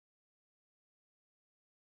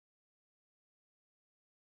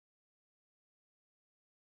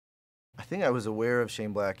think I was aware of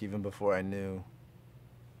Shane Black even before I knew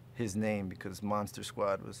his name, because Monster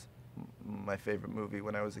Squad was my favorite movie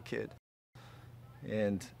when I was a kid.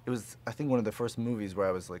 And it was, I think, one of the first movies where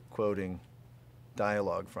I was like quoting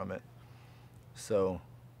dialogue from it. So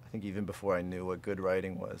I think even before I knew what good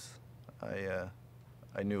writing was, I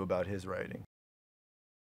knew about his writing.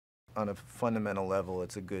 On a fundamental level,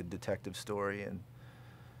 it's a good detective story, and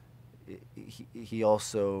he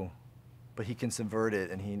also, but he can subvert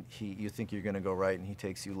it, and you think you're going to go right, and he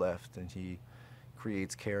takes you left, and he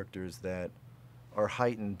creates characters that are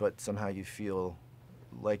heightened, but somehow you feel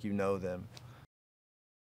like you know them.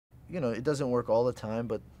 You know, it doesn't work all the time,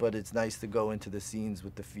 but it's nice to go into the scenes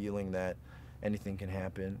with the feeling that anything can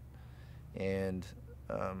happen, and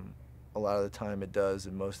a lot of the time it does,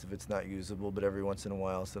 and most of it's not usable, but every once in a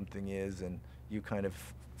while something is, and you kind of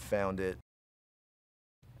found it.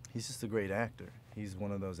 He's just a great actor. He's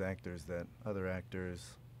one of those actors that other actors,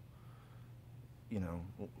 you know,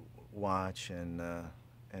 watch, and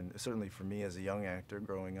certainly for me as a young actor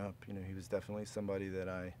growing up, you know, he was definitely somebody that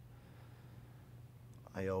I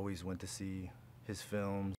always went to see his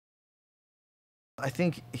films. I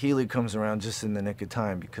think Healy comes around just in the nick of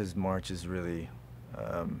time, because March is really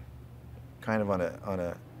kind of on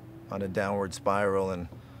a downward spiral, and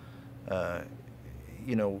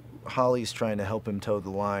you know, Holly's trying to help him toe the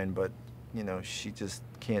line, but you know, she just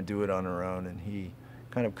can't do it on her own, and he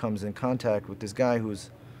kind of comes in contact with this guy who's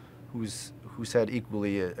had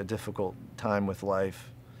equally a difficult time with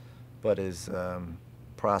life, but is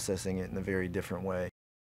processing it in a very different way.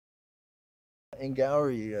 And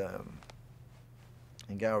Gowrie's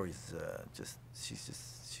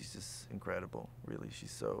she's just incredible, really.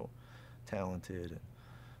 She's so talented and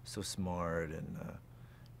so smart, and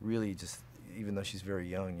really just, even though she's very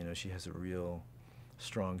young, you know, she has a real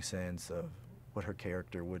strong sense of what her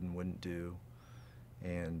character would and wouldn't do,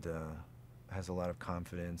 and has a lot of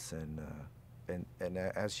confidence, and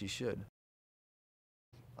as she should.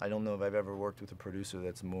 I don't know if I've ever worked with a producer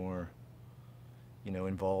that's more, you know,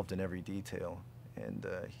 involved in every detail, and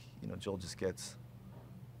you know, Joel just gets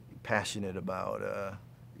passionate about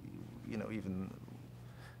you know, even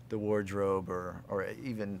the wardrobe, or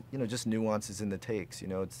even, you know, just nuances in the takes. You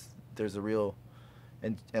know, there's a real,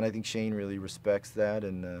 and I think Shane really respects that,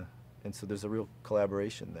 and so there's a real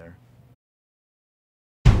collaboration there.